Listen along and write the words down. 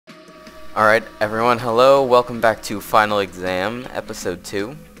Alright, everyone, hello. Welcome back to Final Exam, Episode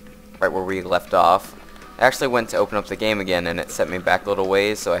 2, right where we left off. I actually went to open up the game again, and it set me back a little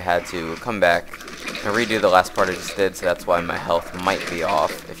ways, so I had to come back and redo the last part I just did, so that's why my health might be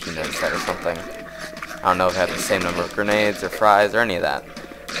off, if you noticed that or something. I don't know if I have the same number of grenades or fries or any of that,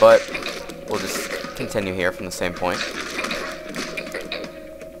 but we'll just continue here from the same point.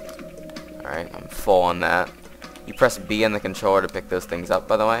 Alright, I'm full on that. You press B on the controller to pick those things up,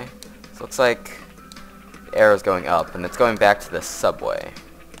 by the way. So it looks like the arrow's going up, and it's going back to the subway.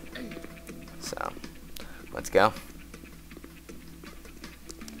 So, let's go.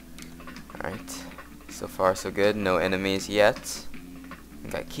 Alright, so far so good. No enemies yet. I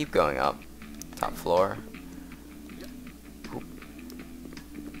think I keep going up. Top floor. Oop.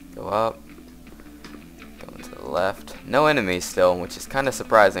 Go up. Going to the left. No enemies still, which is kind of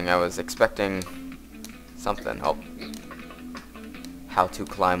surprising. I was expecting something. Oh. How to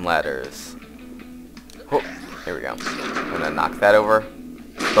climb ladders. Oh, here we go. I'm gonna knock that over.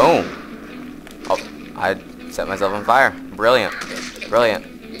 Boom! Oh, I set myself on fire. Brilliant. Brilliant.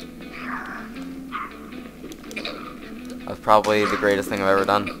 That was probably the greatest thing I've ever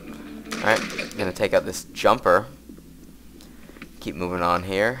done. Alright, I'm gonna take out this jumper. Keep moving on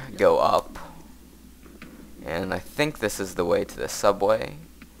here. Go up. And I think this is the way to the subway.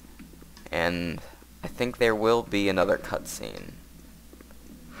 And I think there will be another cutscene,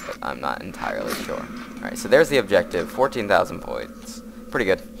 but I'm not entirely sure. Alright, so there's the objective. 14,000 points. Pretty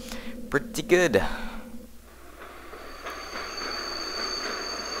good. Pretty good.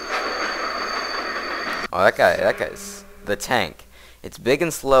 Oh, that guy's the tank. It's big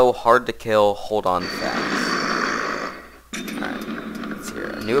and slow, hard to kill, hold on fast. Alright, let's hear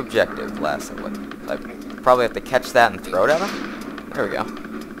a new objective. Last, I probably have to catch that and throw it at him? There we go.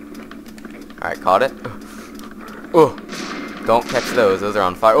 Alright, caught it. Oh! Don't catch those. Those are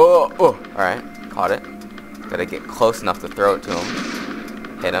on fire. Oh! Oh! Alright, caught it. Gotta get close enough to throw it to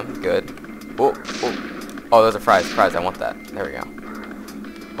him. Hit him. Good. Oh! Oh! Oh, those are fries. Fries. I want that. There we go.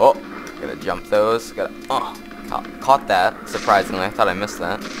 Oh! Gotta jump those. Gotta... Oh! Caught that. Surprisingly. I thought I missed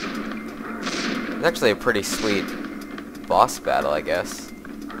that. It's actually a pretty sweet boss battle, I guess.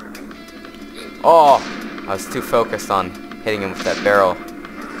 Oh! I was too focused on hitting him with that barrel.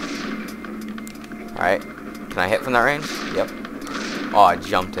 Alright. Can I hit from that range? Yep. Oh, I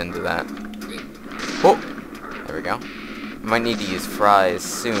jumped into that. Oh! There we go. I might need to use fries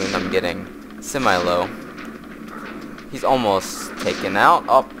soon. I'm getting semi-low. He's almost taken out.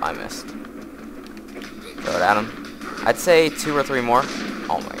 Oh, I missed. Throw it at him. I'd say 2 or 3 more.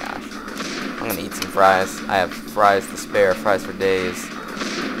 Oh my gosh. I'm gonna eat some fries. I have fries to spare. Fries for days. Oh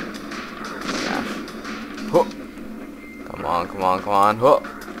my gosh. Oh! Come on, come on, come on. Oh!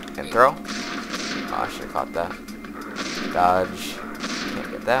 And throw. Oh, I should have caught that. Dodge.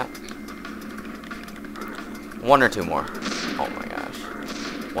 Can't get that. 1 or 2 more. Oh my gosh.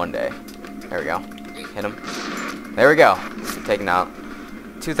 One day. There we go. Hit him. There we go. Taken out.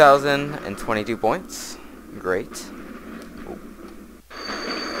 2,022 points. Great.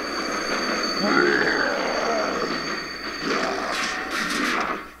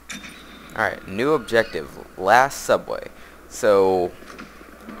 Alright, new objective. Last subway. So...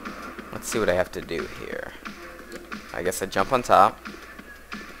 let's see what I have to do here. I guess I jump on top.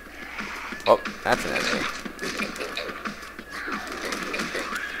 Oh, that's an enemy.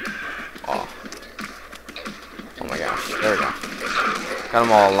 Oh. Oh my gosh. There we go. Got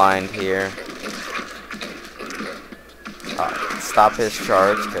them all aligned here. Stop his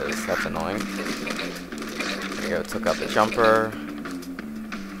charge, because that's annoying. There we go. Took out the jumper.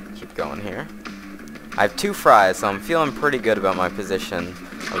 Keep going here. I have 2 fries, so I'm feeling pretty good about my position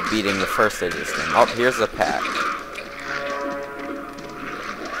of beating the first stage of this game. Oh, here's the pack.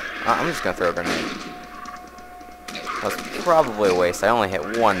 I'm just gonna throw a grenade. That's probably a waste. I only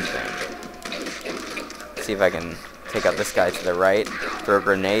hit 1 thing. See if I can take out this guy to the right. Throw a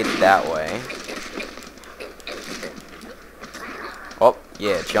grenade that way. Oh,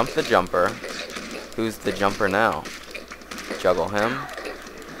 yeah, jump the jumper. Who's the jumper now? Juggle him.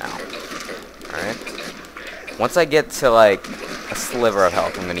 Ow. Alright. Once I get to, like, a sliver of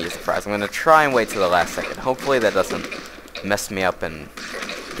health, I'm going to use the fries. I'm going to try and wait till the last second. Hopefully that doesn't mess me up and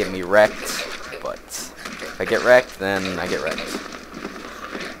get me wrecked. But if I get wrecked, then I get wrecked.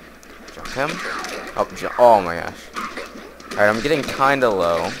 Jump him. Oh, oh my gosh. Alright, I'm getting kind of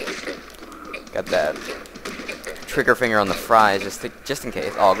low. Got that trigger finger on the fries just in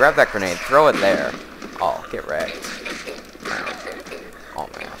case. Oh, I'll grab that grenade. Throw it there. Oh, get wrecked. Right. Oh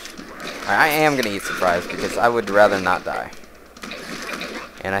my gosh. Alright, I am going to eat some fries because I would rather not die.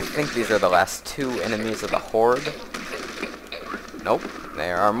 And I think these are the last 2 enemies of the horde. Nope,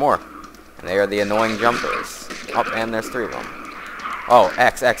 there are more. And they are the annoying jumpers. Oh, and there's 3 of them. Oh,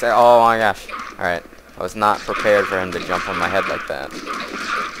 X. Oh my gosh. Alright. I was not prepared for him to jump on my head like that.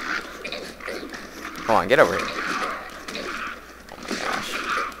 Come on, get over here. Oh my gosh.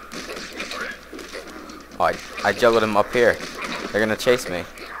 Oh, I juggled him up here. They're gonna chase me.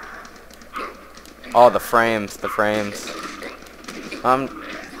 Oh, the frames.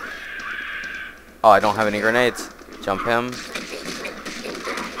 Oh, I don't have any grenades. Jump him.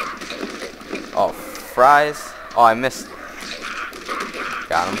 Oh, fries. Oh, I missed.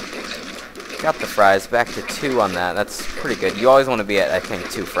 Got him. Got the fries. Back to 2 on that. That's pretty good. You always want to be at, I think,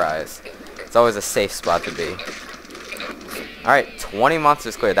 2 fries. It's always a safe spot to be. Alright, 20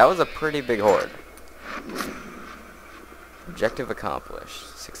 monsters cleared. That was a pretty big horde. Objective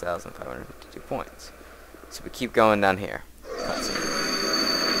accomplished. 6,552 points. So we keep going down here. Cutscene.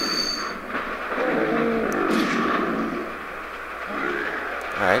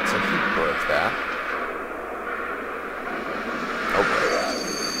 Alright, so he broke that. Oh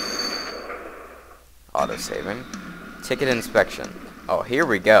boy. Auto-saving. Ticket inspection. Oh, here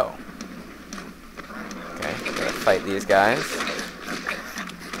we go. Okay, gotta fight these guys.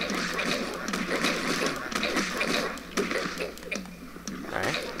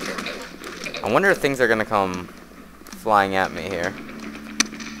 Alright. I wonder if things are gonna come flying at me here.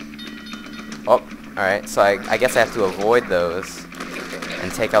 Oh, alright, so I guess I have to avoid those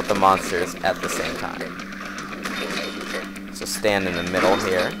and take out the monsters at the same time. So stand in the middle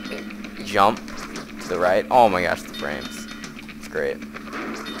here. Jump to the right. Oh my gosh, the frames. It's great.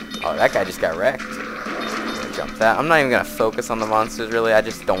 Oh, that guy just got wrecked. Jump that. I'm not even going to focus on the monsters, really. I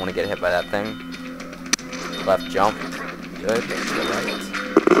just don't want to get hit by that thing. Left jump. Good. To the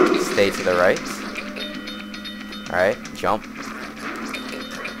right. Stay to the right. Alright, jump.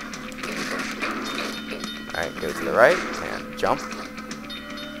 Alright, go to the right. And jump.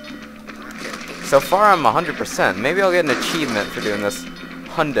 So far, I'm 100%. Maybe I'll get an achievement for doing this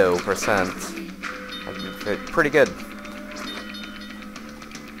 100%. That'd be pretty good.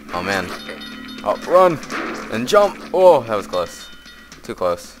 Oh, man. Oh, run! And jump! Oh, that was close. Too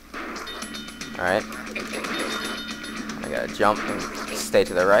close. Alright. I gotta jump and stay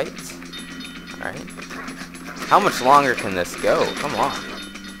to the right. Alright. How much longer can this go? Come on.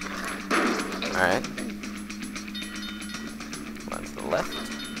 Alright. Run to the left.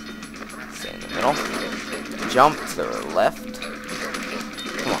 Stay in the middle. Jump to the left.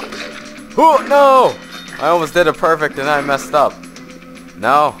 Come on. Oh, no! I almost did it perfect and I messed up.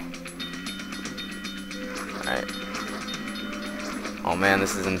 No. Alright. Oh man,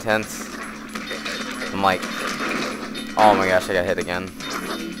 this is intense. I'm like, oh my gosh, I got hit again.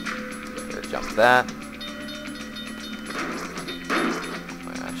 Gotta jump that. Oh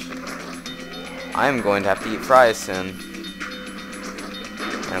my gosh. I'm going to have to eat fries soon.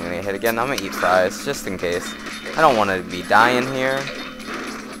 And I'm gonna get hit again. I'm gonna eat fries, just in case. I don't want to be dying here.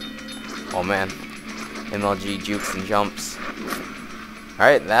 Oh man. MLG jukes and jumps.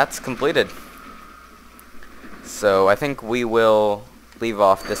 Alright, that's completed. So I think we will leave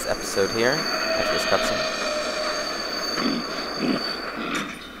off this episode here after this cutscene.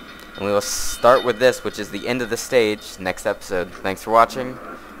 And we will start with this, which is the end of the stage, next episode. Thanks for watching,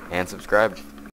 and subscribe.